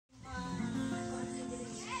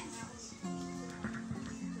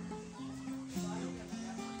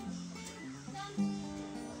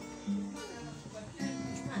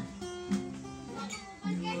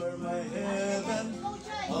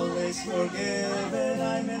forgiven,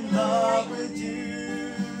 I'm in love with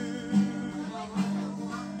you.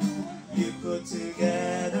 You put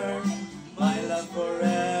together my love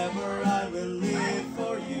forever, I will live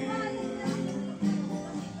for you.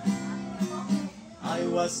 I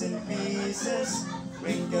was in pieces,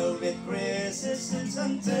 wrinkled with creases since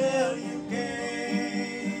until you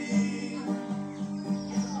came.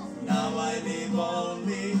 Now I live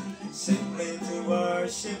only simply to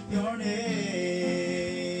worship your name.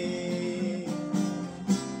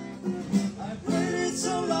 I've waited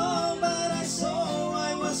so long, but I saw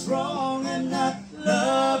I was wrong and not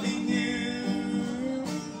loving you.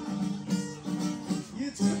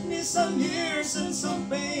 You took me some years and some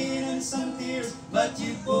pain and some tears, but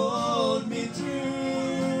you pulled me through.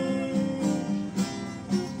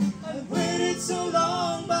 I've waited so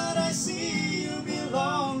long, but I see you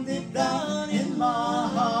belong deep down in my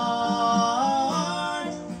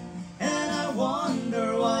heart. And I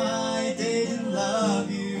wonder why I didn't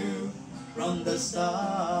love you from the start.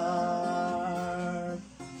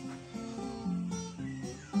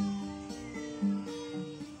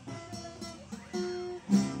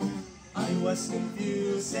 I was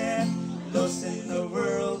confused and lost in the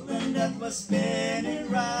world when that was spinning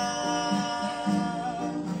round.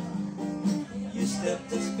 You stepped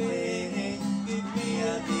to spinning, give me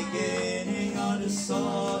a beginning on the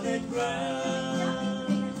solid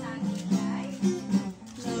ground.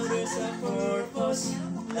 Now there's a purpose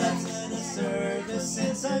that's in the service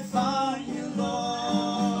since I found you,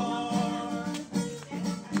 Lord.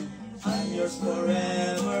 I'm yours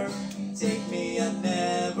forever, take me and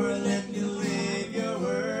never let me leave your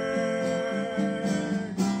word.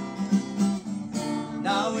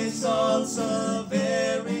 Now it's also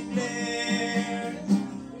very clear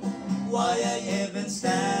why I even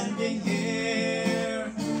standing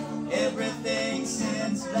here. Everything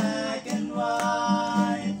seems black and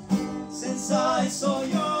white since I saw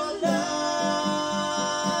your love.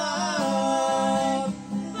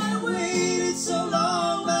 I waited so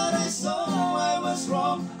long, but I saw I was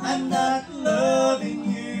wrong. I'm not loving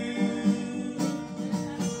you.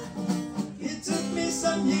 It took me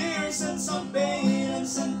some years and some pain and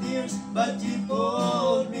some tears, but you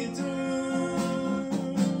pulled me through.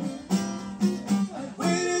 I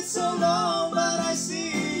waited so long, but I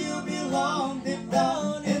see you belong deep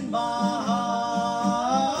down in my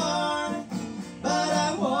heart. But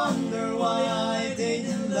I wonder why I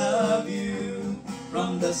didn't love you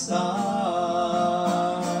from the start.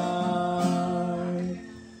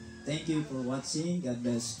 Thank you for watching. God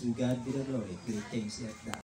bless. To God be the glory. Great things like that.